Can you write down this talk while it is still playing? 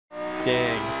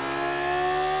Dang.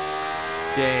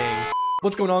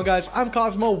 What's going on, guys? I'm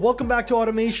Cosmo. Welcome back to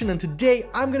Automation, and today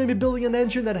I'm going to be building an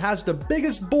engine that has the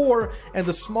biggest bore and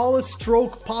the smallest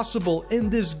stroke possible in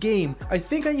this game. I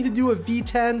think I need to do a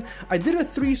V10. I did a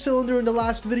 3-cylinder in the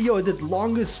last video. I did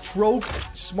longest stroke,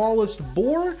 smallest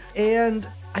bore,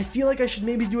 and I feel like I should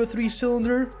maybe do a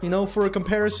 3-cylinder, you know, for a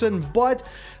comparison, but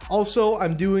also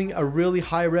I'm doing a really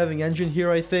high revving engine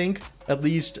here, I think. At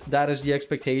least that is the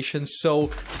expectation. So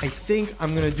I think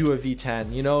I'm going to do a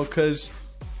V10, you know, because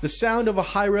the sound of a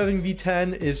high revving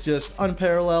V10 is just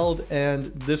unparalleled, and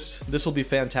this will be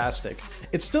fantastic.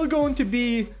 It's still going to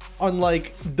be on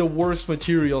like the worst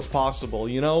materials possible,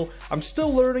 you know? I'm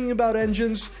still learning about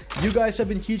engines. You guys have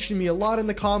been teaching me a lot in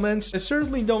the comments. I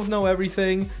certainly don't know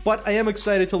everything, but I am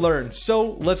excited to learn.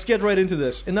 So let's get right into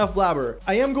this. Enough blabber.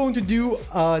 I am going to do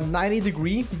a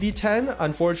 90-degree V10.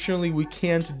 Unfortunately, we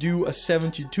can't do a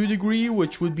 72-degree,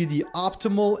 which would be the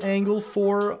optimal angle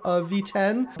for a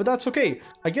V10, but that's okay.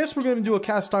 I guess we're going to do a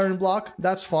cast iron block.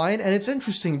 That's fine. And it's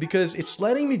interesting because it's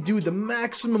letting me do the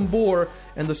maximum bore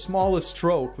and the smallest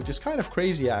stroke, which is kind of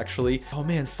crazy actually. Oh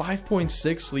man,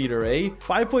 5.6 liter, eh?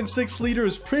 5.6 liter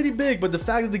is pretty big, but the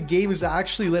fact that the game is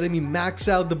actually letting me max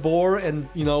out the bore and,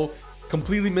 you know,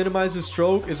 completely minimize the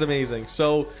stroke is amazing.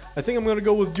 So I think I'm going to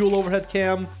go with dual overhead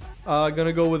cam.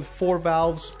 Gonna go with 4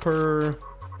 valves per,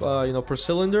 per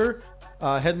cylinder.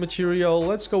 Head material,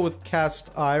 let's go with cast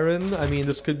iron. I mean,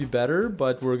 this could be better,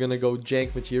 but we're gonna go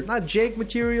jank material. Not jank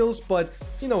materials, but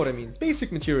you know what I mean.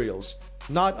 Basic materials.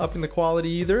 Not up in the quality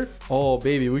either. Oh,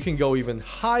 baby, we can go even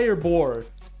higher bore.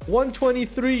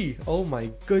 123. Oh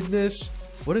my goodness.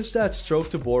 What is that stroke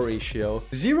to bore ratio?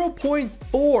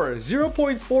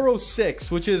 0.406,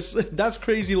 which is, that's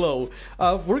crazy low.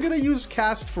 We're gonna use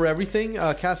cast for everything,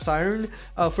 cast iron.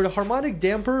 For the harmonic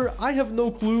damper, I have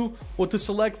no clue what to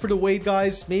select for the weight,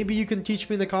 guys. Maybe you can teach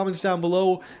me in the comments down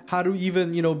below how to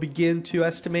even, you know, begin to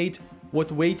estimate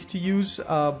what weight to use.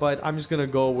 But I'm just gonna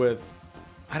go with,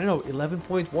 I don't know,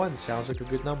 11.1. Sounds like a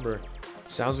good number.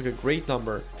 Sounds like a great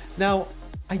number. Now,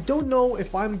 I don't know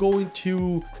if I'm going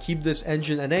to keep this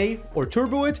engine NA or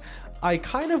turbo it. I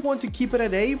kind of want to keep it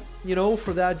NA, you know,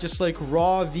 for that just like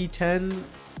raw V10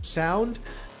 sound.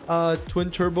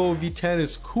 Twin turbo V10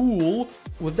 is cool.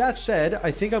 With that said,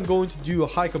 I think I'm going to do a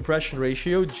high compression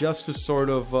ratio just to sort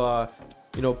of,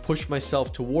 you know, push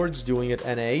myself towards doing it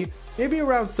NA. Maybe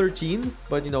around 13,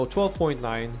 but you know,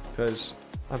 12.9 because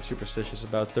I'm superstitious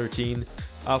about 13.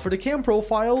 For the cam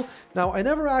profile, now I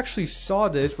never actually saw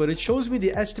this, but it shows me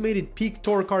the estimated peak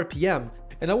torque RPM.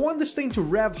 And I want this thing to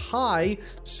rev high,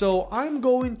 so I'm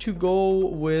going to go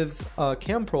with a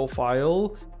cam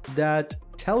profile that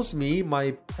tells me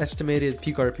my estimated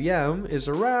peak RPM is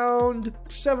around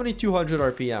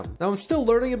 7,200 RPM. Now I'm still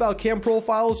learning about cam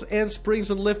profiles and springs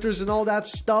and lifters and all that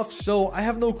stuff, so I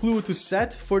have no clue what to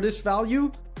set for this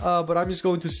value, but I'm just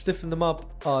going to stiffen them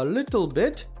up a little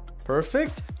bit.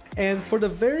 Perfect. And for the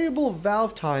variable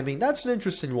valve timing, that's an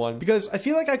interesting one because I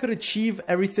feel like I could achieve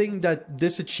everything that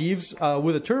this achieves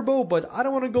with a turbo, but I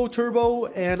don't want to go turbo,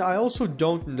 and I also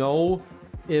don't know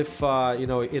if, you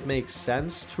know, it makes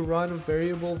sense to run a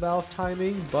variable valve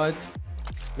timing, but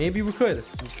maybe we could.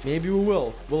 Maybe we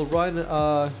will. We'll run,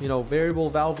 you know, variable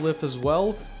valve lift as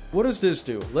well. What does this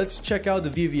do? Let's check out the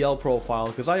VVL profile,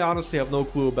 because I honestly have no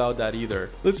clue about that either.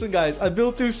 Listen guys, I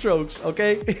build 2 strokes,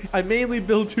 okay? I mainly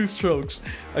build 2 strokes.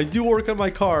 I do work on my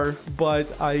car,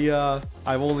 but I've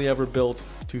only ever built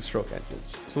 2-stroke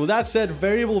engines. So with that said,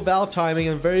 variable valve timing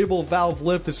and variable valve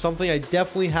lift is something I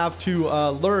definitely have to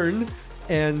learn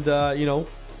and, you know,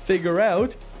 figure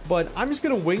out. But I'm just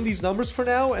going to wing these numbers for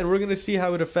now, and we're going to see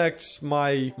how it affects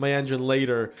my engine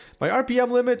later. My RPM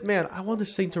limit, man, I want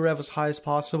this thing to rev as high as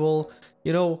possible.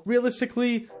 You know,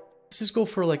 realistically, let's just go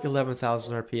for like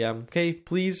 11,000 RPM, okay?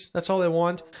 Please, that's all I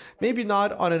want. Maybe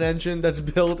not on an engine that's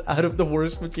built out of the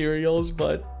worst materials,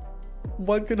 but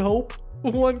one can hope.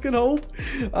 One can hope.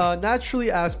 Naturally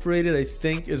aspirated, I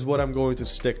think, is what I'm going to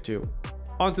stick to.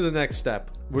 On to the next step.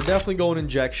 We're definitely going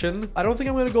injection. I don't think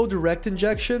I'm going to go direct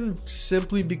injection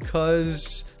simply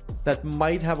because that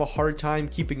might have a hard time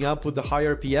keeping up with the high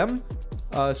RPM.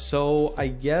 So I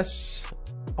guess,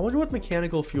 I wonder what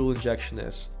mechanical fuel injection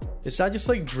is. Is that just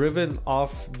like driven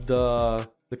off the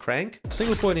crank?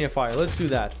 Single point EFI, let's do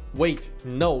that. Wait,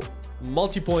 no.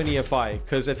 Multi-point EFI,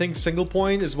 because I think single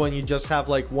point is when you just have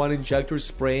like one injector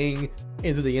spraying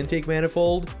into the intake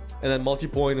manifold. And then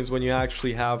multi-point is when you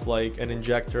actually have like an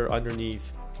injector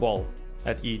underneath, well,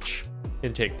 at each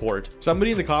intake port.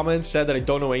 Somebody in the comments said that I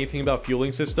don't know anything about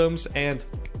fueling systems, and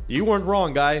you weren't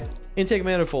wrong, guy. Intake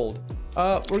manifold,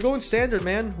 We're going standard,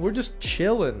 man. We're just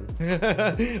chilling.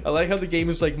 I like how the game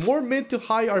is like more mid to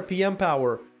high RPM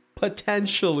power.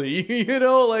 Potentially, you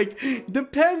know, like,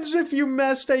 depends if you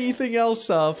messed anything else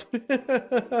up.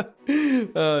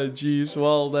 Geez.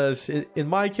 Well, that's in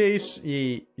my case,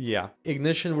 yeah.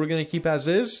 Ignition, we're gonna keep as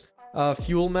is.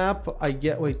 Fuel map,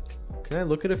 wait, can I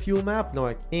look at a fuel map? No,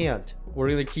 I can't. We're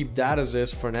gonna keep that as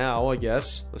is for now, I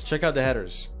guess. Let's check out the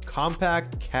headers.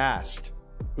 Compact cast.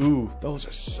 Ooh, those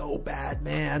are so bad,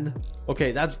 man.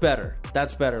 Okay, that's better.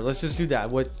 That's better. Let's just do that.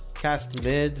 What cast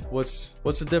mid? What's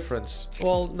the difference?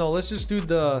 Well, no, let's just do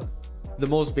the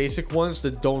most basic ones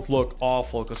that don't look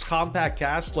awful. Because compact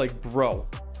cast, like, bro,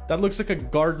 that looks like a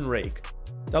garden rake.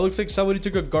 That looks like somebody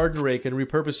took a garden rake and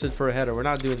repurposed it for a header. We're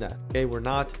not doing that. Okay, we're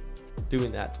not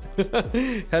doing that.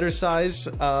 Header size.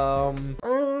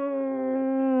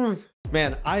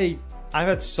 Man, I've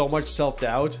had so much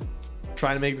self-doubt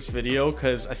trying to make this video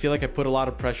because I feel like I put a lot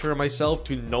of pressure on myself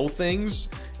to know things,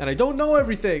 and I don't know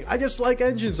everything. I just like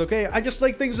engines, okay? I just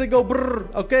like things that go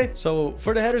brrr, okay? So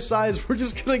for the header size, we're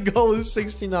just gonna go with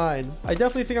 69. I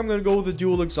definitely think I'm gonna go with a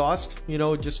dual exhaust, you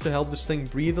know, just to help this thing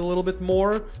breathe a little bit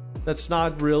more. That's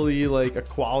not really like a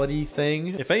quality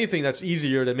thing. If anything, that's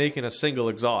easier than making a single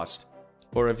exhaust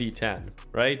or a V10,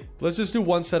 right? Let's just do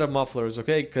one set of mufflers,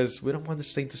 okay? Because we don't want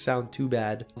this thing to sound too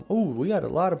bad. Oh, we got a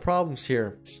lot of problems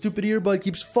here. Stupid earbud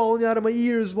keeps falling out of my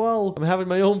ear as well. I'm having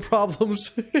my own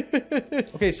problems.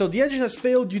 Okay, so the engine has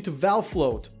failed due to valve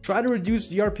float. Try to reduce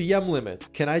the RPM limit.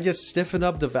 Can I just stiffen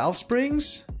up the valve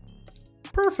springs?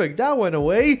 Perfect, that went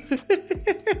away.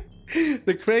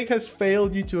 The crank has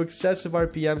failed due to excessive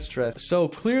RPM stress. So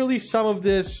clearly some of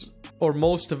this, or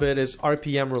most of it, is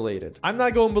RPM related. I'm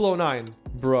not going below 9.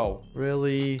 Bro,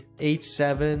 really?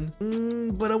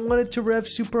 8.7? But I wanted to rev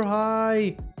super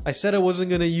high. I said I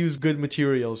wasn't gonna use good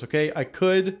materials, okay? I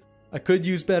could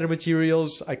use better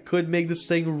materials. I could make this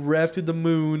thing rev to the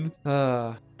moon.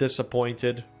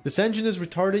 Disappointed. This engine is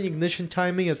retarding ignition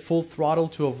timing at full throttle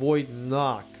to avoid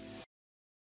knock.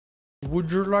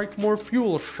 Would you like more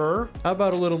fuel, sir? How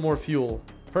about a little more fuel?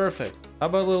 Perfect. How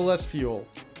about a little less fuel?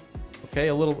 Okay,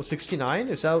 a little 69?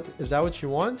 Is that what you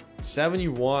want?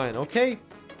 71. Okay.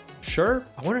 Sure.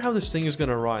 I wonder how this thing is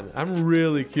gonna run. I'm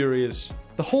really curious.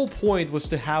 The whole point was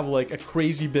to have like a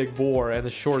crazy big bore and a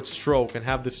short stroke and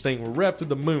have this thing rev to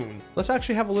the moon. Let's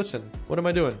actually have a listen. What am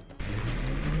I doing?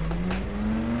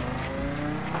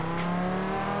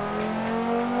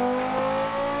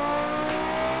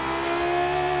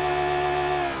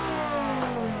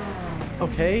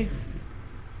 Okay.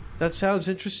 That sounds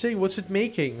interesting. What's it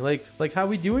making? Like how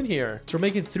we doing here? So we're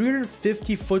making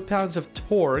 350 foot-pounds of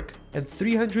torque and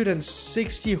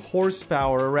 360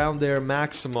 horsepower around their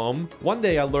maximum. One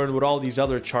day I'll learn what all these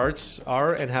other charts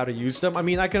are and how to use them. I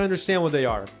mean, I can understand what they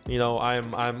are. You know,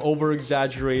 I'm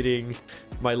over-exaggerating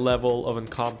my level of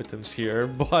incompetence here.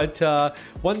 But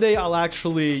one day I'll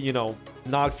actually, you know,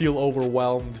 not feel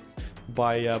overwhelmed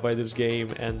by this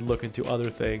game and look into other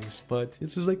things. But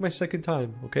this is like my second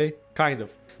time, okay? Kind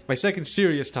of. My second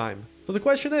serious time. So the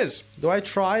question is, do I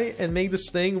try and make this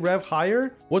thing rev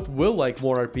higher? What will like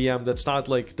more RPM that's not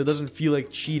like, that doesn't feel like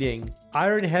cheating?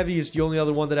 Iron heavy is the only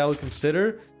other one that I would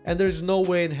consider, and there's no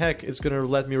way in heck it's gonna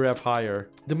let me rev higher.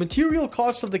 The material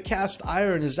cost of the cast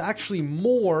iron is actually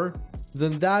more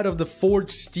than that of the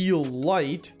forged steel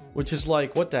light, which is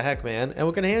like, what the heck, man? And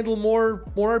we can handle more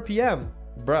RPM.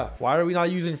 Bruh, why are we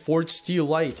not using forged steel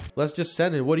light? Let's just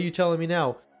send it. What are you telling me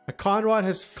now? A conrod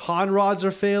has... Conrods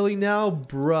are failing now?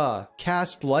 Bruh.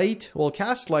 Cast light? Well,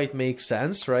 cast light makes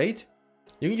sense, right?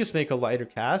 You can just make a lighter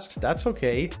cast. That's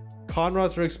okay.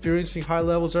 Conrods are experiencing high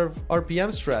levels of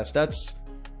RPM stress.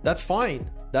 That's fine.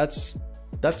 That's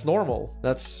normal.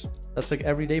 That's like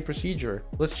everyday procedure.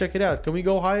 Let's check it out. Can we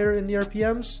go higher in the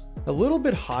RPMs? A little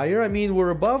bit higher. I mean, we're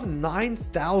above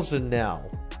 9,000 now.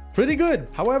 Pretty good.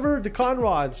 However, the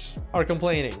conrods are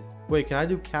complaining. Wait, can I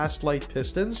do cast light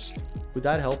pistons? Would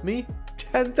that help me?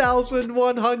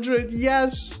 10,100.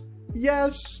 Yes.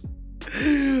 Yes.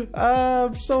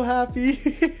 I'm so happy.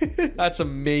 That's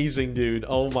amazing, dude.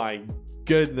 Oh my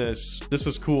goodness. This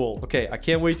is cool. Okay, I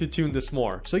can't wait to tune this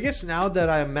more. So I guess now that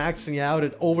I'm maxing out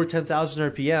at over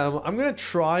 10,000 RPM, I'm going to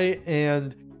try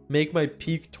and make my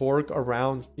peak torque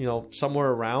around, you know,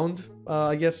 somewhere around,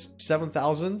 I guess,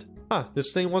 7,000. Huh,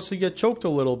 this thing wants to get choked a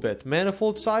little bit.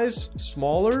 Manifold size,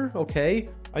 smaller, okay.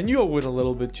 I knew it went a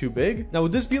little bit too big. Now,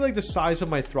 would this be like the size of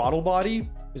my throttle body?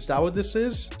 Is that what this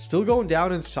is? Still going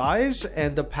down in size,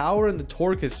 and the power and the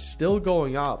torque is still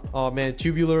going up. Oh man,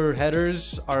 tubular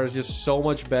headers are just so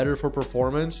much better for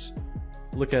performance.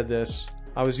 Look at this.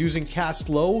 I was using cast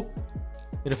low,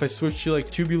 and if I switch to like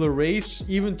tubular race,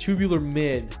 even tubular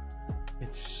mid, it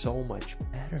so much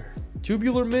better.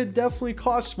 Tubular mid definitely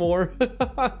costs more.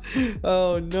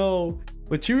 Oh no.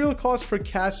 Material costs for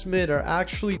cast mid are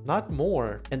actually not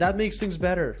more, and that makes things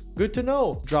better. Good to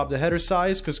know. Drop the header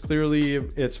size because clearly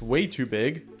it's way too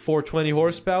big. 420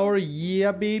 horsepower,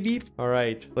 yeah baby. All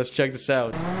right, let's check this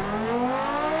out.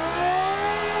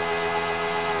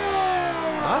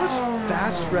 Not as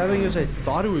fast revving as I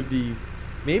thought it would be.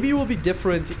 Maybe it will be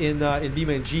different in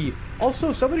BeamNG.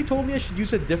 Also, somebody told me I should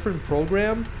use a different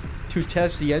program to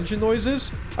test the engine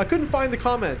noises. I couldn't find the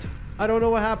comment. I don't know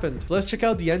what happened. Let's check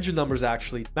out the engine numbers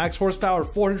actually. Max horsepower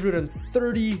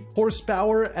 430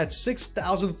 horsepower at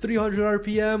 6,300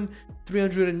 RPM,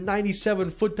 397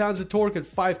 foot-pounds of torque at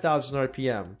 5,000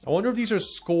 RPM. I wonder if these are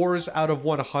scores out of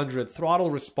 100.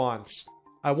 Throttle response.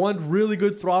 I want really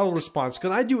good throttle response.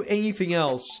 Can I do anything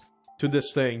else to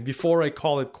this thing before I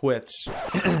call it quits?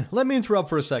 Let me interrupt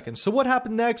for a second. So what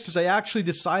happened next is I actually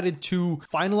decided to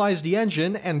finalize the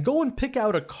engine and go and pick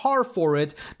out a car for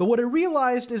it. But what I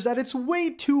realized is that it's way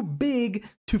too big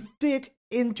to fit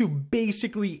into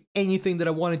basically anything that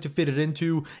I wanted to fit it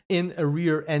into in a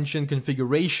rear engine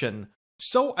configuration.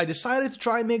 So I decided to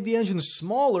try and make the engine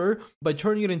smaller by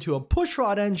turning it into a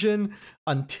pushrod engine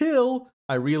until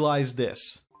I realized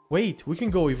this. Wait, we can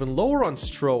go even lower on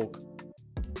stroke.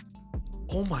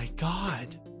 Oh my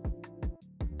god.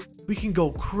 We can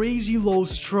go crazy low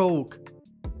stroke.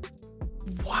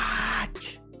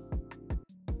 What?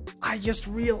 I just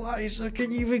realized I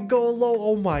can even go low.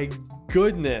 Oh my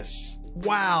goodness.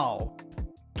 Wow.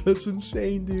 That's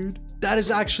insane, dude. That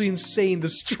is actually insane. The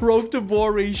stroke to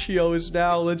bore ratio is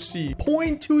now, let's see,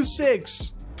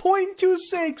 0.26.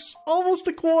 0.26. Almost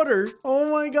a quarter. Oh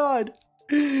my god.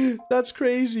 That's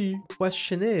crazy.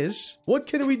 Question is, what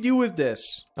can we do with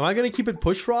this? Am I gonna keep it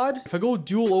pushrod? If I go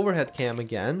dual overhead cam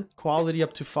again, quality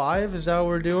up to 5, is that what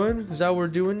we're doing? Is that what we're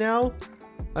doing now?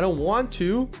 I don't want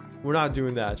to. We're not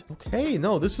doing that. Okay,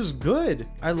 no, this is good.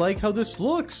 I like how this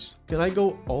looks. Can I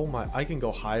go, oh my, I can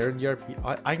go higher in the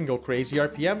RPM. I can go crazy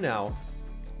RPM now.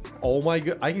 Oh my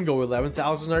god, I can go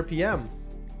 11,000 RPM.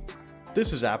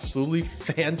 This is absolutely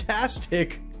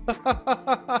fantastic.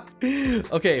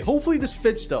 Okay, hopefully this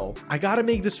fits though. I gotta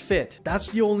make this fit. That's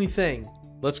the only thing.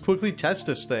 Let's quickly test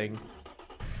this thing.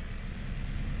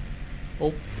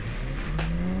 Oh.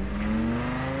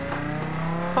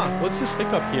 Huh, what's this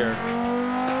hiccup here?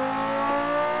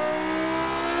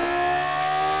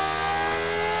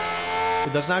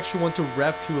 It doesn't actually want to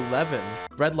rev to 11.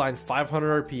 Redline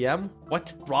 500 RPM?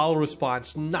 What? Throttle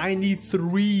response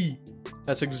 93.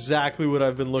 That's exactly what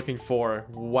I've been looking for.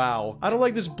 Wow. I don't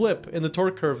like this blip in the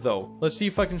torque curve though. Let's see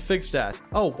if I can fix that.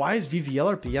 Oh, why is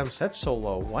VVL RPM set so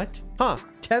low? What? Huh.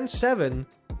 10.7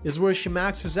 is where she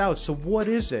maxes out. So what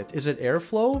is it? Is it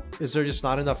airflow? Is there just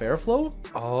not enough airflow?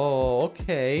 Oh,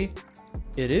 okay.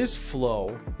 It is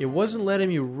flow. It wasn't letting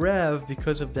me rev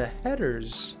because of the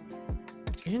headers.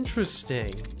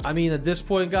 Interesting. I mean, at this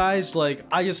point, guys, like,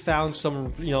 I just found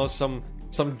some, you know, some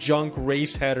junk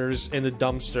race headers in the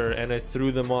dumpster and I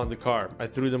threw them on the car. I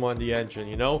threw them on the engine,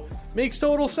 you know? Makes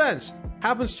total sense.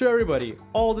 Happens to everybody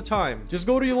all the time. Just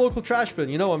go to your local trash bin,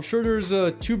 you know? I'm sure there's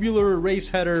a tubular race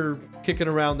header kicking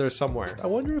around there somewhere. I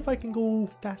wonder if I can go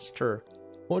faster.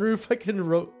 Wonder if I can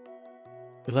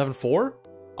 11.4?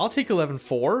 I'll take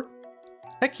 11.4.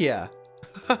 Heck yeah.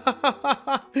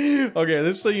 Okay,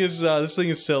 this thing is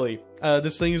silly.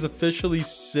 This thing is officially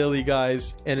silly,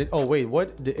 guys. And it, oh wait,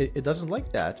 what? It doesn't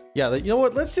like that. Yeah, you know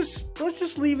what? Let's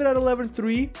just leave it at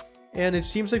 11.3, and it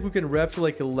seems like we can rev to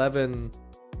like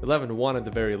 11.1 at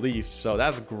the very least. So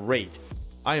that's great.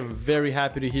 I am very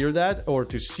happy to hear that, or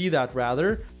to see that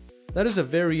rather. That is a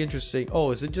very interesting.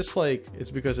 Oh, is it just like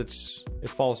it's because it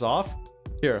falls off?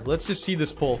 Here, let's just see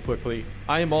this pull quickly.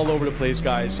 I am all over the place,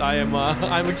 guys. I am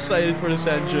I'm excited for this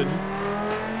engine.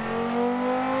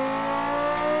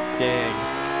 Dang.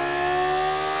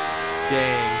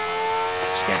 Dang.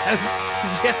 Yes.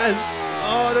 Yes.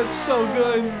 Oh, that's so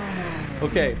good.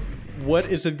 Okay, what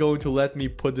is it going to let me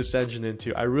put this engine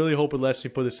into? I really hope it lets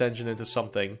me put this engine into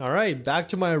something. All right, back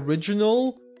to my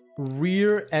original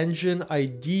rear engine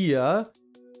idea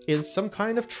in some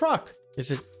kind of truck.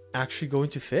 Is it actually going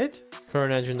to fit?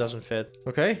 Current engine doesn't fit.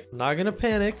 Okay, not gonna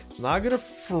panic, not gonna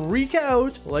freak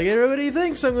out like everybody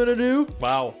thinks I'm gonna do.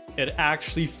 Wow, it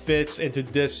actually fits into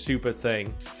this stupid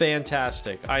thing.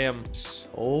 Fantastic. I am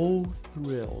so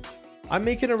thrilled. I'm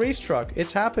making a race truck.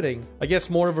 It's happening. I guess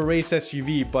more of a race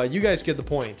SUV, but you guys get the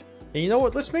point. And you know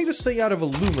what? Let's make this thing out of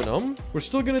aluminum. We're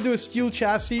still gonna do a steel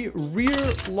chassis,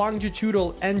 rear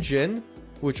longitudinal engine,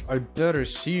 which I better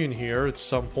see in here at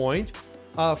some point.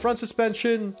 Front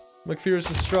suspension,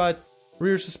 McPherson strut,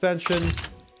 rear suspension,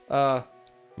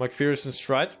 McPherson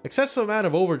strut. Excessive amount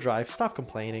of overdrive. Stop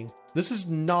complaining. This is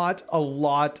not a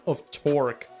lot of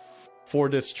torque for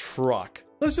this truck.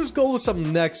 Let's just go with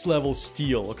some next level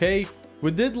steel, okay? We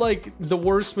did like the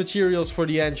worst materials for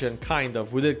the engine, kind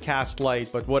of. We did cast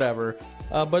light, but whatever.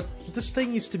 But this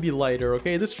thing needs to be lighter,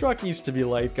 okay? This truck needs to be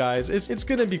light, guys. It's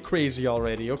gonna be crazy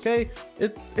already, okay?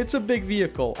 It's a big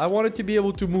vehicle. I want it to be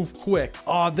able to move quick.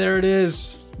 Oh, there it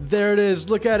is. There it is.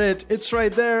 Look at it. It's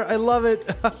right there. I love it.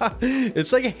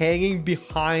 It's like hanging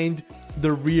behind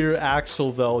the rear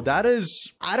axle, though. That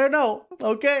is, I don't know.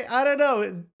 Okay, I don't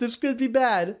know. This could be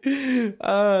bad.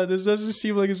 This doesn't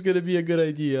seem like it's gonna be a good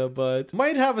idea, but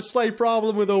might have a slight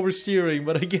problem with oversteering,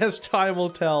 but I guess time will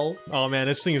tell. Oh man,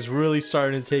 this thing is really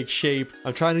starting to take shape.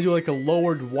 I'm trying to do like a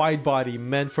lowered wide body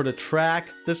meant for the track.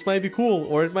 This might be cool,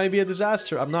 or it might be a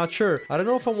disaster. I'm not sure. I don't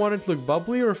know if I want it to look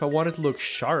bubbly or if I want it to look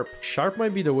sharp. Sharp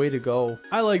might be the way to go.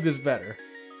 I like this better.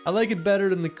 I like it better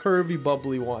than the curvy,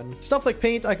 bubbly one. Stuff like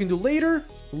paint I can do later.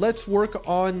 Let's work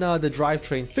on the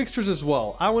drivetrain fixtures as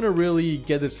well. I want to really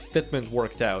get this fitment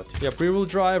worked out. Yeah, rear-wheel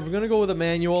drive. We're going to go with a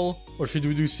manual. Or should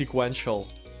we do sequential?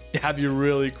 That'd be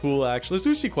really cool, actually. Let's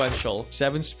do sequential.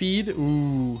 7-speed.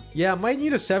 Ooh. Yeah, I might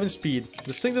need a 7-speed.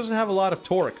 This thing doesn't have a lot of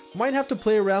torque. Might have to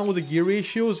play around with the gear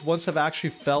ratios once I've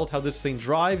actually felt how this thing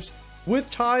drives.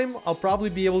 With time, I'll probably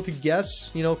be able to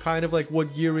guess, you know, kind of like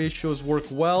what gear ratios work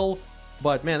well.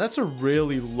 But man, that's a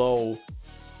really low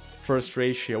first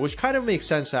ratio, which kind of makes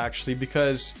sense actually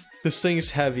because this thing is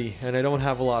heavy and I don't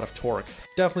have a lot of torque.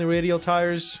 Definitely radial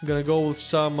tires. I'm gonna go with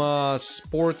some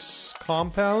sports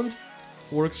compound.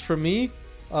 Works for me.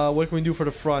 What can we do for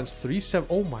the front?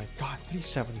 Oh my god,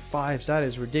 375s. That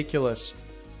is ridiculous.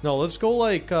 No, let's go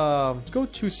like let's go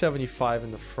 275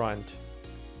 in the front.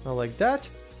 Not like that.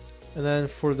 And then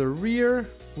for the rear,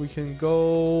 we can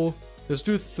go. Let's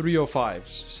do 305s,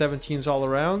 17s all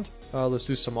around. Let's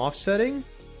do some offsetting.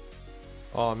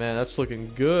 Oh man, that's looking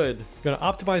good. Gonna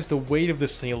optimize the weight of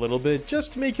this thing a little bit,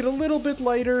 just to make it a little bit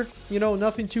lighter. You know,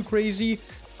 nothing too crazy.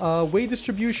 Weight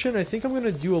distribution, I think I'm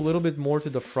gonna do a little bit more to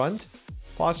the front.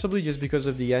 Possibly just because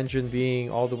of the engine being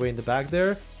all the way in the back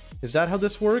there. Is that how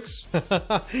this works?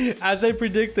 As I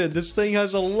predicted, this thing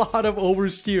has a lot of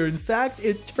oversteer. In fact,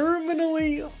 it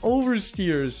terminally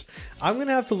oversteers. I'm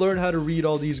gonna have to learn how to read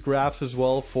all these graphs as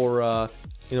well for,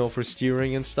 you know, for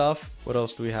steering and stuff. What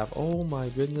else do we have? Oh my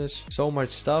goodness, so much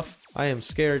stuff. I am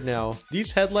scared now.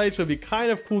 These headlights would be kind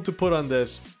of cool to put on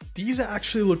this. These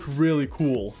actually look really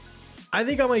cool. I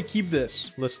think I might keep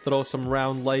this. Let's throw some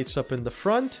round lights up in the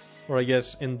front, or I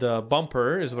guess in the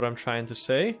bumper is what I'm trying to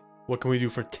say. What can we do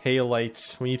for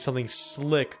taillights? We need something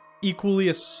slick, equally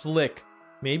as slick.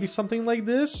 Maybe something like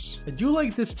this? I do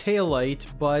like this taillight,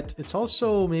 but it's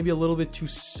also maybe a little bit too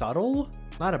subtle.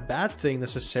 Not a bad thing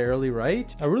necessarily,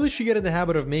 right? I really should get in the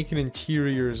habit of making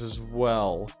interiors as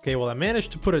well. Okay, well I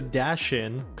managed to put a dash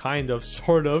in, kind of,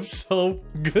 sort of, so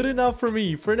good enough for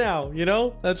me for now, you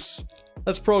know? That's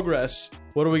progress.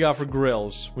 What do we got for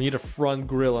grills? We need a front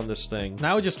grill on this thing.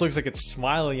 Now it just looks like it's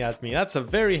smiling at me. That's a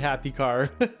very happy car.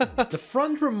 The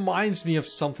front reminds me of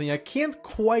something. I can't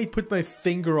quite put my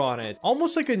finger on it.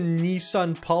 Almost like a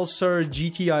Nissan Pulsar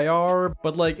GTIR,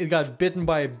 but like it got bitten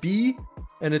by a bee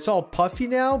and it's all puffy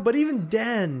now. But even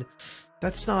then,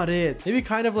 that's not it. Maybe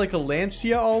kind of like a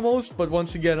Lancia almost, but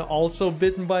once again, also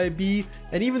bitten by a bee.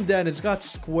 And even then, it's got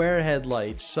square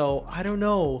headlights, so I don't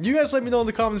know. You guys let me know in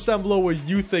the comments down below what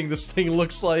you think this thing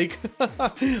looks like.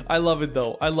 I love it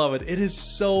though. I love it. It is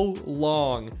so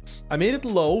long. I made it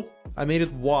low. I made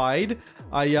it wide.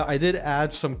 I did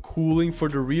add some cooling for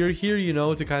the rear here, you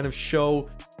know, to kind of show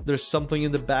there's something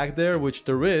in the back there, which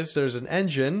there is. There's an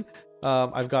engine.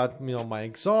 I've got, you know, my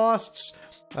exhausts.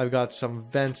 I've got some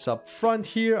vents up front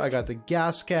here. I got the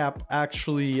gas cap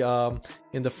actually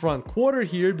in the front quarter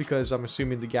here because I'm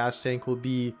assuming the gas tank will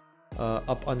be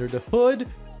up under the hood.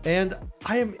 And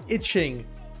I am itching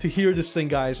to hear this thing,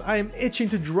 guys. I am itching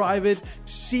to drive it,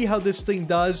 see how this thing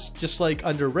does, just like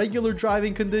under regular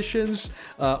driving conditions,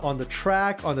 on the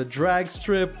track, on the drag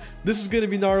strip. This is gonna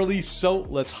be gnarly, so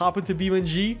let's hop into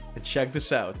BeamNG and check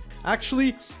this out.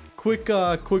 Actually, quick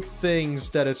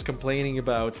things that it's complaining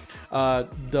about.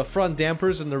 The front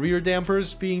dampers and the rear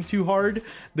dampers being too hard.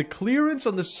 The clearance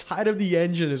on the side of the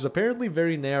engine is apparently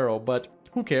very narrow, but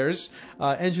who cares?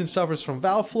 Engine suffers from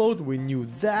valve float, we knew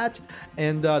that.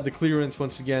 And the clearance,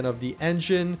 once again, of the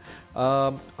engine.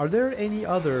 Are there any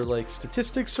other like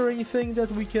statistics or anything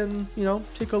that we can, you know,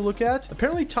 take a look at?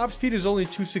 Apparently top speed is only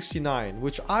 269,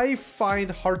 which I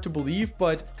find hard to believe,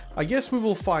 but I guess we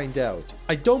will find out.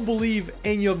 I don't believe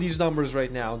any of these numbers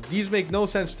right now. These make no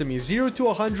sense to me. 0 to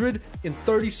 100 in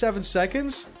 37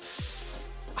 seconds?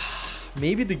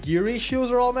 Maybe the gear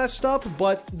ratios are all messed up,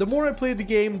 but the more I play the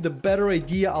game, the better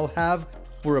idea I'll have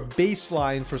for a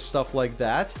baseline for stuff like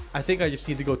that. I think I just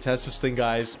need to go test this thing,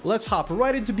 guys. Let's hop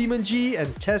right into BeamNG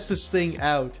and test this thing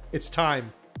out. It's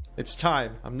time. It's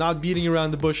time. I'm not beating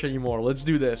around the bush anymore. Let's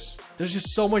do this. There's just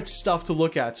so much stuff to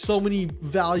look at. So many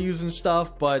values and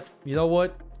stuff, but you know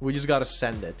what? We just gotta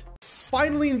send it.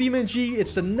 Finally in BeamNG,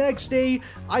 it's the next day.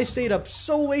 I stayed up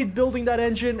so late building that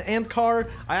engine and car.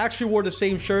 I actually wore the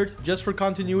same shirt just for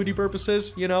continuity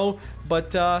purposes, you know,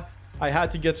 but I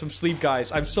had to get some sleep,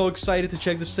 guys. I'm so excited to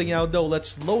check this thing out though.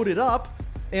 Let's load it up.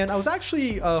 And I was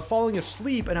actually falling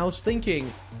asleep and I was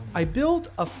thinking, I built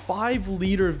a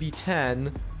 5-liter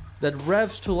V10 that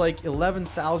revs to like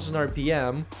 11,000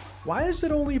 RPM. Why does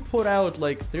it only put out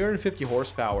like 350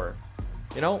 horsepower?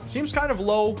 You know, seems kind of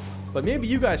low, but maybe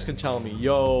you guys can tell me.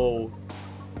 Yo.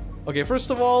 Okay, first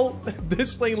of all,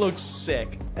 this thing looks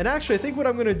sick. And actually, I think what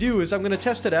I'm gonna do is I'm gonna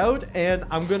test it out, and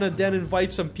I'm gonna then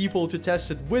invite some people to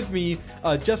test it with me,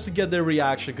 just to get their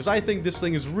reaction, because I think this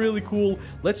thing is really cool.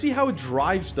 Let's see how it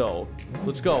drives, though.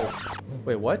 Let's go.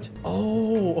 Wait, what?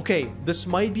 Oh, okay. This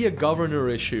might be a governor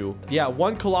issue. Yeah,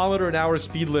 1 km/h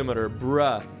speed limiter,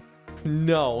 bruh.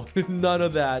 No, none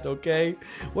of that, okay?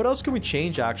 What else can we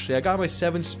change, actually? I got my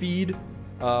 7-speed.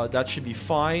 That should be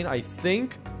fine, I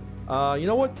think. You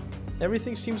know what?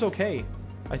 Everything seems okay.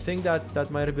 I think that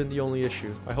might have been the only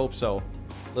issue. I hope so.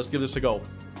 Let's give this a go.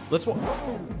 I was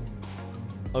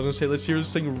gonna say, let's hear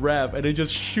this thing rev, and it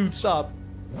just shoots up.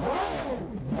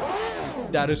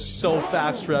 That is so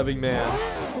fast revving, man.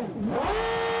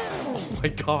 Oh my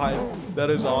god.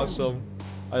 That is awesome.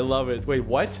 I love it. Wait,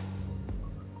 what?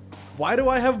 Why do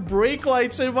I have brake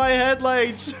lights in my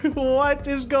headlights? What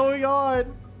is going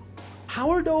on? How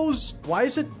are those? Why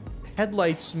is it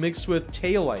headlights mixed with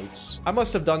taillights? I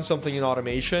must have done something in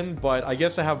automation, but I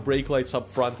guess I have brake lights up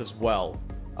front as well.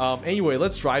 Anyway,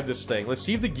 let's drive this thing. Let's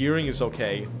see if the gearing is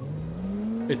okay.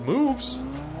 It moves.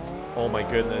 Oh my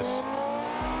goodness.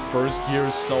 First gear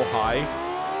is so high.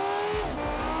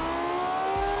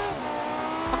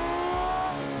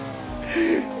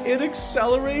 It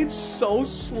accelerates so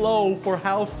slow for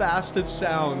how fast it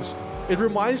sounds. It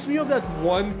reminds me of that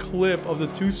one clip of the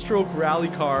 2-stroke rally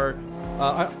car.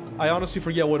 I honestly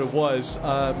forget what it was.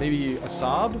 Maybe a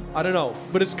Saab? I don't know.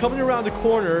 But it's coming around the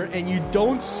corner and you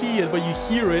don't see it, but you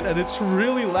hear it, and it's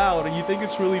really loud, and you think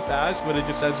it's really fast, but it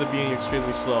just ends up being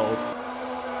extremely slow.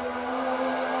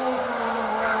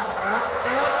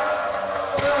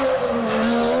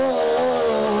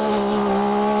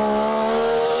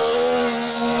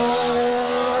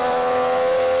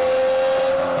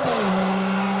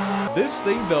 This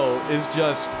thing though is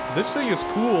just, this thing is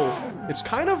cool. It's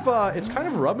kind of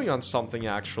rubbing on something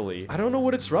actually. I don't know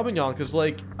what it's rubbing on, because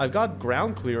like I've got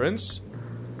ground clearance,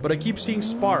 but I keep seeing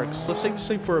sparks. Let's take this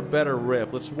thing for a better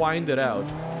rip. Let's wind it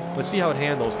out. Let's see how it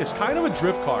handles. It's kind of a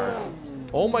drift car.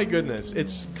 Oh my goodness,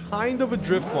 it's kind of a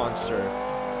drift monster.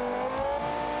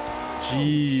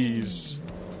 Jeez.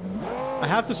 I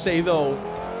have to say though,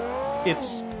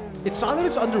 it's not that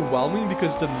it's underwhelming,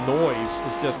 because the noise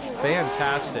is just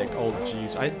fantastic. Oh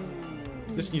jeez,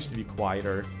 this needs to be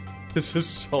quieter. This is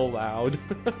so loud.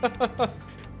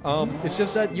 It's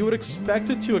just that you would expect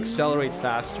it to accelerate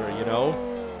faster, you know,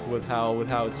 with how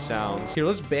it sounds. Here,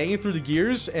 let's bang it through the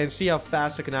gears and see how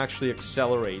fast it can actually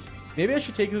accelerate. Maybe I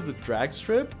should take it to the drag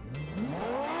strip.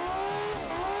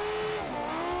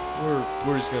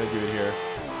 We're just gonna do it here.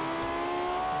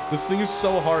 This thing is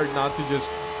so hard not to just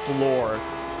floor.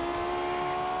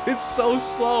 It's so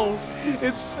slow.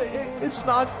 It's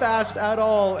not fast at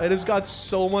all, and it's got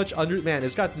so much man,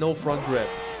 it's got no front grip.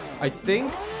 I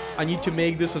think I need to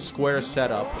make this a square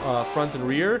setup, front and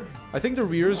rear. I think the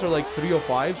rears are like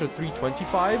 305s or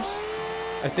 325s.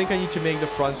 I think I need to make the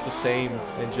fronts the same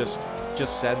and just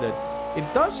send it. It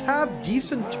does have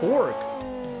decent torque.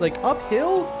 Like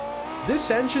uphill,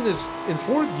 this engine is in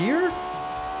 4th gear.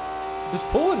 It's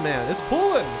pulling, man. It's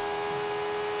pulling.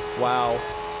 Wow.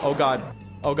 Oh god.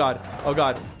 Oh god. Oh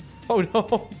god. Oh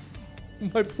no.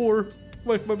 My poor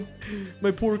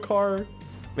car.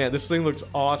 Man, this thing looks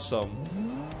awesome.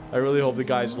 I really hope the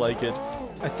guys like it.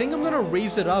 I think I'm gonna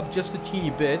raise it up just a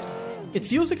teeny bit. It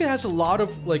feels like it has a lot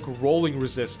of like rolling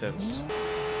resistance.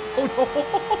 Oh no.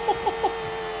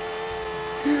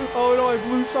 Oh no, I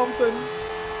blew something.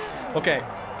 Okay,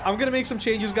 I'm gonna make some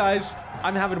changes, guys.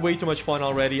 I'm having way too much fun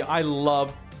already. I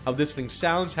love how this thing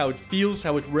sounds, how it feels,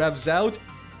 how it revs out.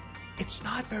 It's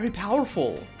not very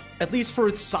powerful, at least for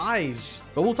its size,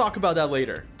 but we'll talk about that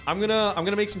later. I'm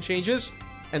gonna make some changes,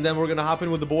 and then we're gonna hop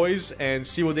in with the boys and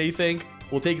see what they think.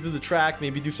 We'll take it to the track,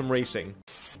 maybe do some racing.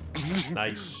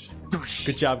 Nice.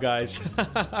 Good job, guys.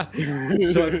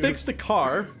 So I fixed the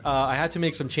car. I had to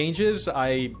make some changes.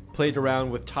 I played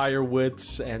around with tire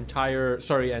widths and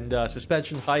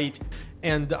suspension height,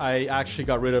 and I actually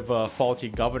got rid of a faulty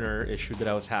governor issue that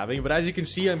I was having. But as you can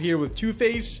see, I'm here with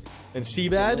Two-Face and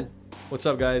Seabad. What's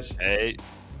up, guys? Hey.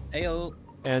 Heyo.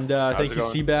 And thank you,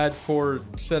 Seabad, for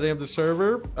setting up the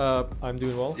server. I'm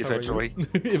doing well. Eventually.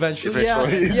 Eventually.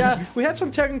 Yeah. We had some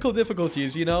technical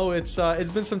difficulties. You know, it's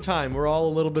been some time. We're all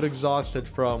a little bit exhausted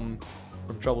from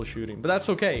troubleshooting, but that's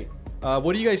okay.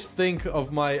 What do you guys think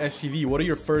of my SUV? What are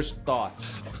your first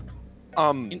thoughts?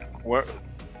 Where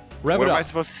Rev it am up. I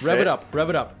supposed to Rev say? it up. Rev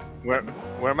it up. Where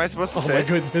am I supposed to Oh say? my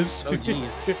goodness. Oh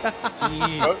jeez.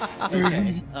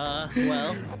 Okay.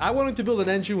 Well. I wanted to build an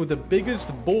engine with the biggest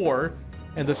bore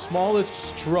and the smallest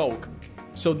stroke.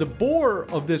 So the bore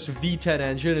of this V10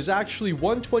 engine is actually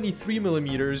 123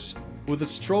 millimeters with a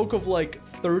stroke of like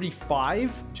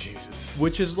 35, Jesus.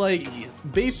 which is like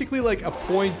basically like a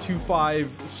 0.25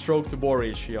 stroke to bore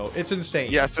ratio. It's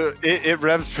insane. Yeah, so it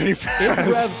revs pretty fast.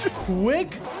 It revs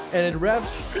quick and it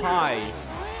revs high.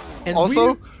 And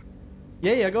also,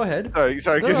 yeah, go ahead.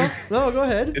 sorry. No, go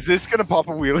ahead. Is this gonna pop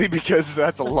a wheelie? Because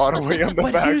that's a lot of weight on the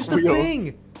But back here's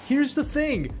wheel. Here's the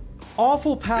thing.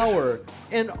 Awful power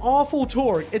and awful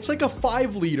torque. It's like a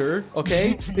 5-liter,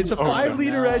 okay? It's a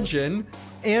 5-liter engine,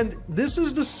 and this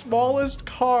is the smallest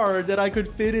car that I could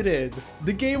fit it in.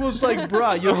 The game was like,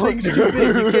 bruh, your thing's too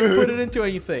big. You can't put it into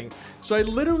anything. So I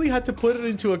literally had to put it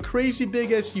into a crazy big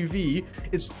SUV.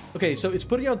 It's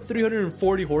putting out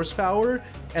 340 horsepower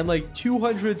and like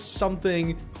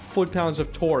 200-something foot-pounds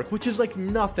of torque, which is like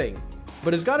nothing.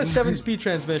 But it's got a 7-speed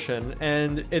transmission,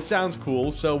 and it sounds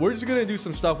cool, so we're just gonna do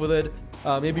some stuff with it.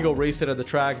 Maybe go race it at the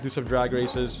track, do some drag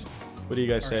races. What do you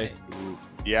guys say?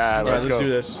 Yeah, let's Let's go. do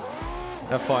this.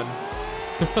 Have fun.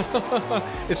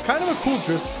 It's kind of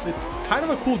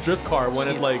a cool drift car when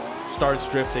it like starts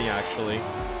drifting, actually.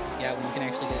 Yeah, when you can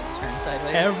actually get it to turn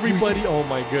sideways. Everybody, oh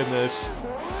my goodness.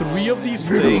 3 of these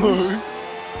things.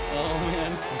 Oh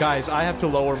man. Guys, I have to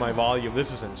lower my volume.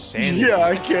 This is insane. Yeah,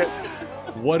 I can't.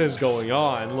 What is going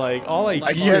on? Like, all I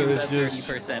My hear volume's is at just...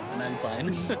 30% and I'm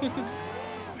fine.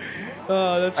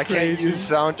 That's I crazy. can't use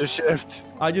sound to shift.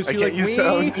 I just I feel can't like use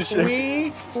sound to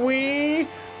shift. wee.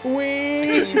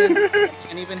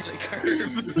 Can't even hit a curve.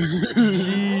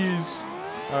 Jeez.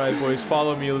 All right, boys,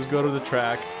 follow me. Let's go to the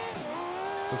track.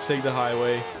 Let's take the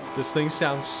highway. This thing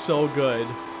sounds so good.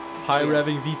 High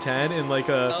revving V10 in like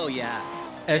a Oh yeah.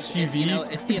 SUV. It's, you know,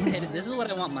 it's the epitome. This is what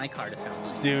I want my car to sound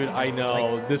like. Dude, I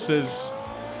know. This is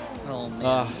Oh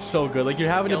man. so good. Like, you're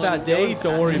having a Going- bad day, going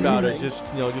don't worry fast. about it.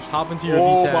 Just hop into your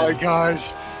Oh V10. my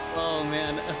gosh. Oh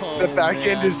man. Oh, The back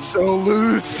end man. is so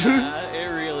loose. Yeah, it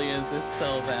really is. It's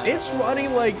so bad. It's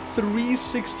running like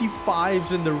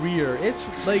 365s in the rear. It's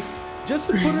like, just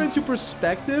to put it into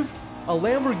perspective, a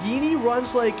Lamborghini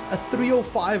runs like a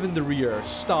 305 in the rear,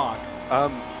 stock. A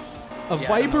Yeah,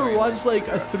 Viper don't worry runs about like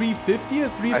a 350, a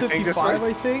 355,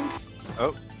 I think.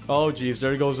 Oh, Oh, geez,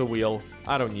 there goes a wheel.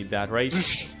 I don't need that, right?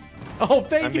 Oh,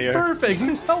 thank I'm you. here. Perfect.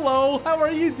 Hello. How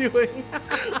are you doing?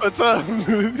 what's up? Oh,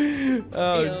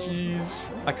 Heyo. jeez.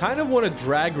 I kind of want a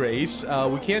drag race.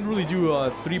 We can't really do a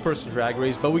 3-person drag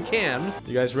race, but we can.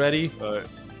 You guys ready?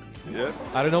 Yeah.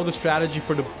 I don't know what the strategy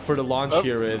for the launch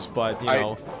here is, but you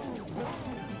know.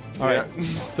 All right,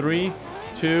 3,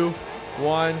 2,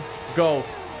 1, go.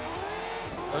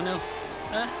 Oh no.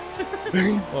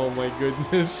 Oh my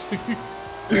goodness.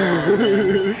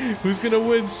 Who's gonna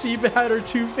win, Seabad or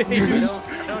Two-Face?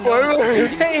 I don't know.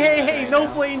 Hey, no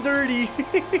playing dirty.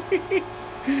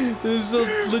 This is a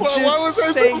legit Why was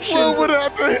I so slow? What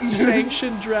happened?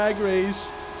 sanctioned drag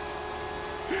race.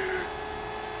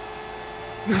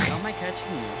 How am I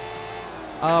catching you?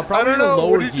 Probably I don't in know. a What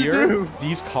lower did you gear. do?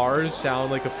 These cars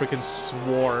sound like a freaking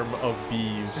swarm of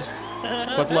bees.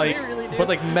 But like, They really do. but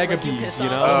like mega Like you bees, piss you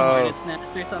off know? some hornet's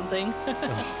nest or something.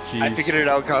 Jeez. I figured it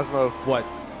out, Cosmo. What?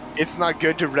 It's not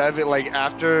good to rev it like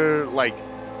after like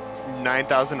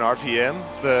 9,000 RPM.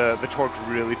 The torque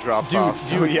really drops off.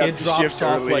 So you have it to drops shift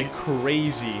off early. like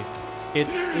crazy. It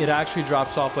actually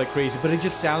drops off like crazy, but it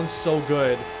just sounds so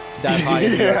good that high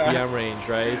in the RPM range,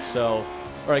 right? So, all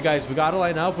right, guys, we gotta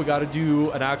line up. We gotta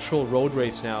do an actual road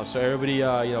race now. So everybody,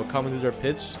 you know, come into their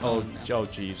pits. Oh,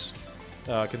 jeez.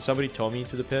 Can somebody tow me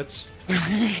to the pits?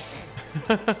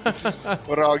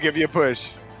 What? I'll give you a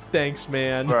push. Thanks,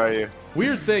 man. Where are you?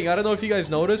 Weird thing, I don't know if you guys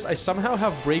noticed, I somehow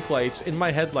have brake lights in my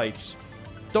headlights.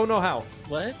 Don't know how.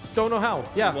 What? Don't know how.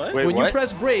 Yeah. What? Wait, when you what?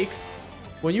 press brake,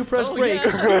 Oh, brake,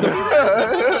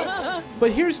 yeah.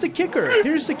 But here's the kicker.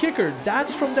 Here's the kicker.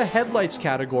 That's from the headlights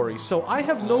category. So I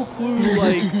have no clue,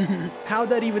 like, how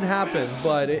that even happened.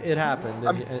 But it happened,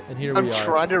 and here we are. I'm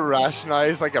trying to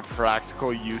rationalize, like, a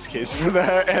practical use case for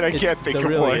that, and I can't think of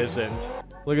really one. There really isn't.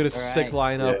 Look at this sick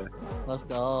lineup. Yeah. Let's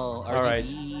go. RGB. All right.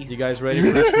 You guys ready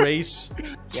for this race?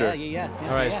 Sure. Yeah.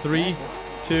 All right. 3,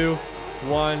 2,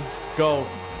 1, go.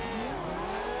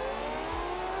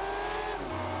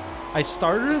 I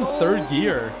started in third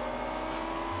gear.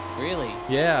 Really?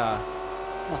 Yeah.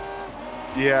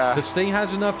 Yeah. This thing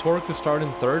has enough torque to start in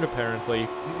third, apparently.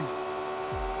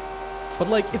 But,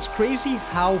 like, it's crazy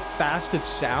how fast it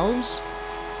sounds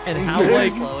and how,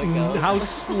 like, how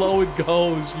slow it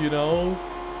goes, you know?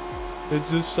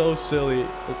 It's just so silly.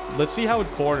 Let's see how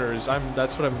it corners.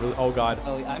 That's what I'm really... Oh, God.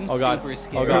 Oh, I'm God. super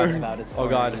scared God. about its Oh,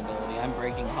 God. ability. I'm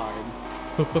braking hard.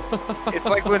 It's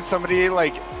like when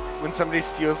somebody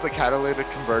steals the catalytic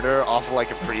converter off of, like,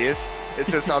 a Prius. It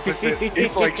just sounds like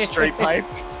it's like straight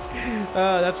piped.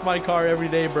 That's my car every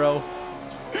day, bro.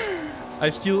 I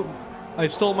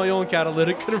stole my own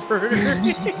catalytic converter.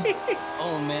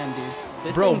 Oh man, dude.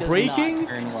 This Bro, thing does braking, not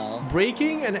turn well.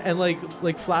 braking, and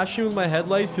like flashing with my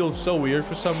headlight feels so weird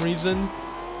for some reason.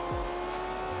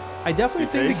 I definitely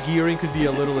think the gearing could be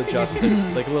a little adjusted,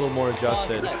 like a little more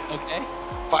adjusted. Okay.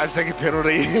 5-second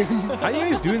penalty. How you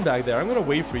guys doing back there? I'm gonna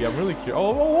wait for you. I'm really curious.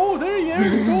 Oh, there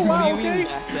you go. Wow, What do you mean okay.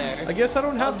 back there? I guess I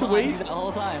don't have to wait. The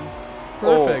whole time.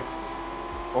 Perfect.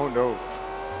 Oh no.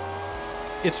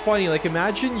 It's funny, like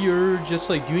imagine you're just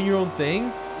like doing your own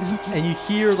thing and you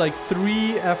hear like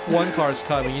 3 F1 cars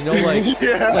coming, you know, like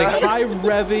like high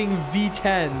revving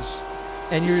V10s,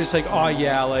 and you're just like, oh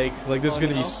yeah, like this is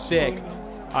gonna be sick.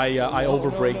 I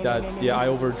overbraked that. Yeah, I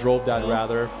overdrove that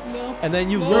rather. And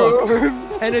then you look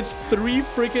and it's 3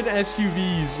 freaking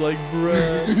SUVs, like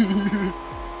bruh.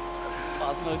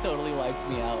 Kosmo totally wiped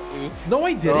me out, dude. No,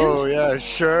 I didn't. Oh yeah,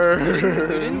 sure. You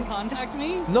didn't contact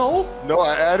me? No. No,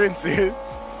 I didn't see it.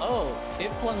 Oh,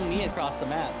 it flung me across the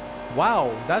map.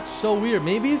 Wow, that's so weird.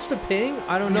 Maybe it's the ping.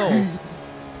 I don't know.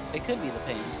 It could be the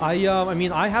ping. I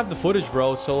mean, I have the footage,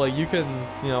 bro. So like, you can,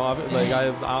 you know, like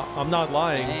I'm not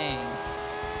lying. Dang.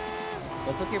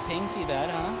 What's with your ping,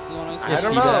 C-Bad, huh? You want to I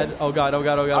don't know. know. Oh god, oh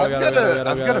god, oh god, oh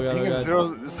I've god, got a ping of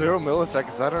 0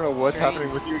 milliseconds. I don't know what's Strange.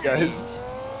 happening with you guys.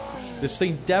 This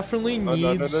thing definitely Oh,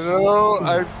 needs. no.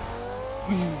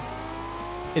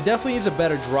 It definitely needs a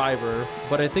better driver,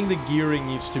 but I think the gearing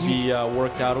needs to be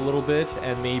worked out a little bit,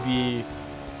 and maybe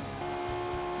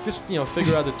just, you know,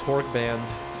 figure out the torque band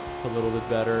a little bit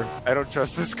better. I don't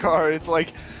trust this car. It's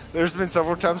like there's been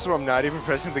several times where I'm not even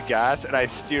pressing the gas, and I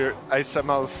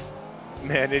somehow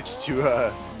manage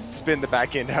to spin the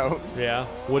back end out. Yeah.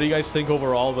 What do you guys think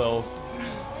overall, though?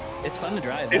 It's fun to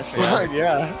drive. It's that's for sure. fun,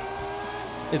 yeah.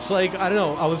 It's like, I don't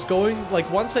know, I was going, like,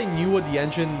 once I knew what the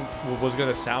engine was going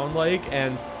to sound like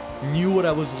and knew what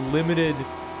I was limited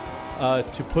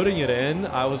to putting it in,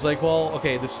 I was like, well,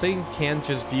 okay, this thing can't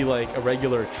just be like a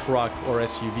regular truck or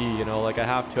SUV, you know, like I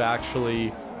have to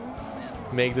actually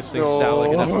make this thing sound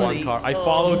like an F1 car. I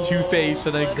followed Two-Face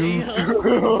and I goofed.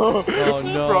 Oh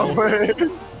no. Wrong way.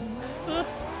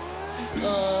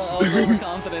 I was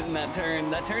overconfident in that turn.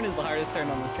 That turn is the hardest turn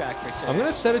on this track for sure. I'm going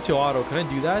to set it to auto. Can I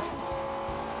do that?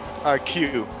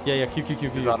 Q. Yeah, Q.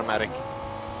 It's automatic.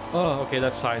 Oh, okay,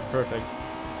 that's fine. Perfect.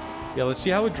 Yeah, let's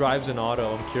see how it drives in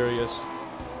auto. I'm curious.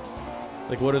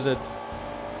 Like, what is it?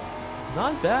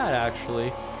 Not bad,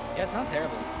 actually. Yeah, it's not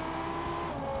terrible.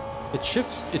 It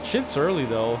shifts early,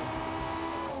 though.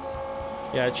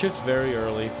 Yeah, it shifts very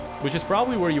early, which is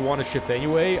probably where you want to shift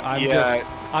anyway.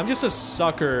 I'm just a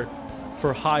sucker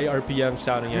for high RPM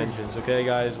sounding engines, okay,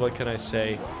 guys? What can I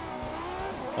say?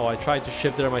 Oh, I tried to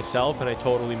shift it myself, and I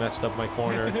totally messed up my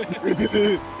corner.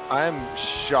 I'm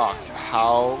shocked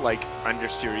how, like,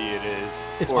 understeery it is.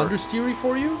 It's understeery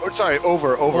for you? Oh, sorry,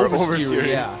 oversteery.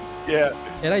 Yeah. Yeah.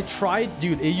 And I tried,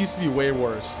 dude, it used to be way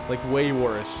worse. Like, way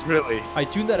worse. Really? I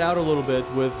tuned that out a little bit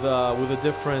with a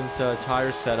different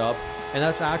tire setup, and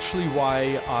that's actually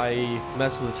why I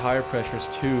messed with the tire pressures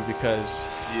too, because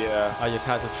I just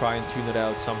had to try and tune it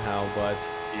out somehow, but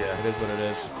yeah, it is what it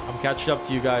is. I'm catching up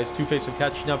to you guys. Two-Face, I'm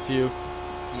catching up to you.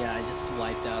 Yeah, I just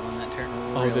wiped out on that turn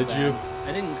real Oh, did bad. you?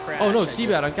 I didn't crash. Oh, no, I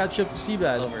C-Bad, I'm just catching up to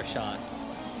C-Bad. overshot.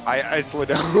 I slowed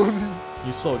down.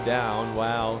 You slowed down,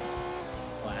 wow.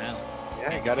 Wow.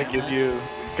 Yeah, gotta give you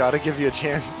a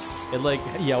chance. It like,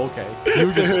 yeah, okay. You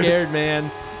were just scared, man.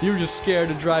 You were just scared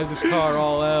to drive this car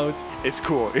all out. It's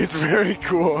cool. It's very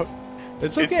cool.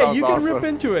 It's It okay, sounds you can awesome. rip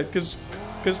into it, because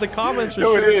Because the comments are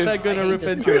No, it sure is. as heck gonna I hate rip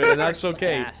this into car. it, and that's Sucks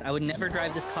okay. ass. I would never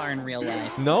drive this car in real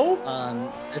life. No?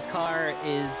 This car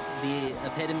is the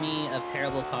epitome of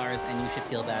terrible cars, and you should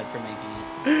feel bad for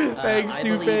making it. Thanks, I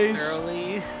believe Two-Face.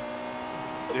 thoroughly.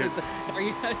 Are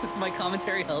you guys? Is my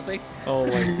commentary helping? Oh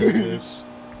my goodness.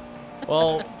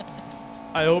 Well,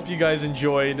 I hope you guys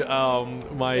enjoyed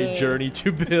my journey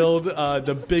to build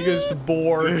the biggest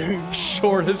bore,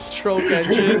 shortest stroke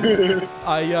engine.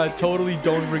 I totally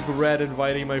don't regret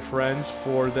inviting my friends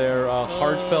for their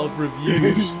heartfelt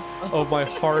reviews of my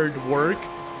hard work.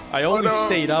 I only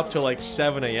stayed up till like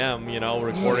 7 a.m., you know,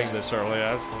 recording this early.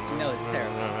 No, it's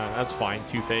terrible. That's fine,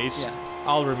 Two-Face. Yeah.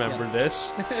 I'll remember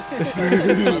this. Cosmo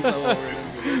will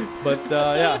remember this. But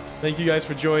yeah, thank you guys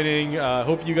for joining.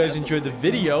 Hope you guys enjoyed the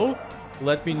video.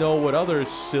 Let me know what other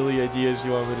silly ideas you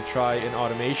want me to try in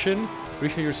automation.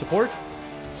 Appreciate your support.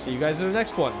 See you guys in the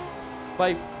next one.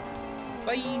 Bye.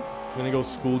 Bye. I'm gonna go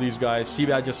school these guys.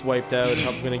 Seabad just wiped out.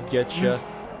 I'm gonna get you.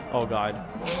 Oh god.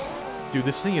 Dude,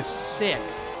 this thing is sick.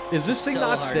 Is this thing So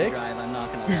not hard sick? To drive, I'm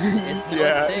not gonna lie. It's not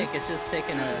Yeah. sick. It's just sick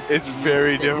in a. It's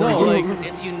very sick. different. No, like-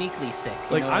 It's uniquely sick.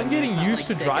 you Like, know what I I'm mean? getting It's not, used like,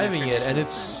 to sick in a driving it, and traditional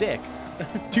it's sense.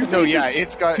 sick. Two-Face No, yeah, is,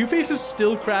 it's got- Two-Face is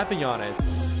still crapping on it.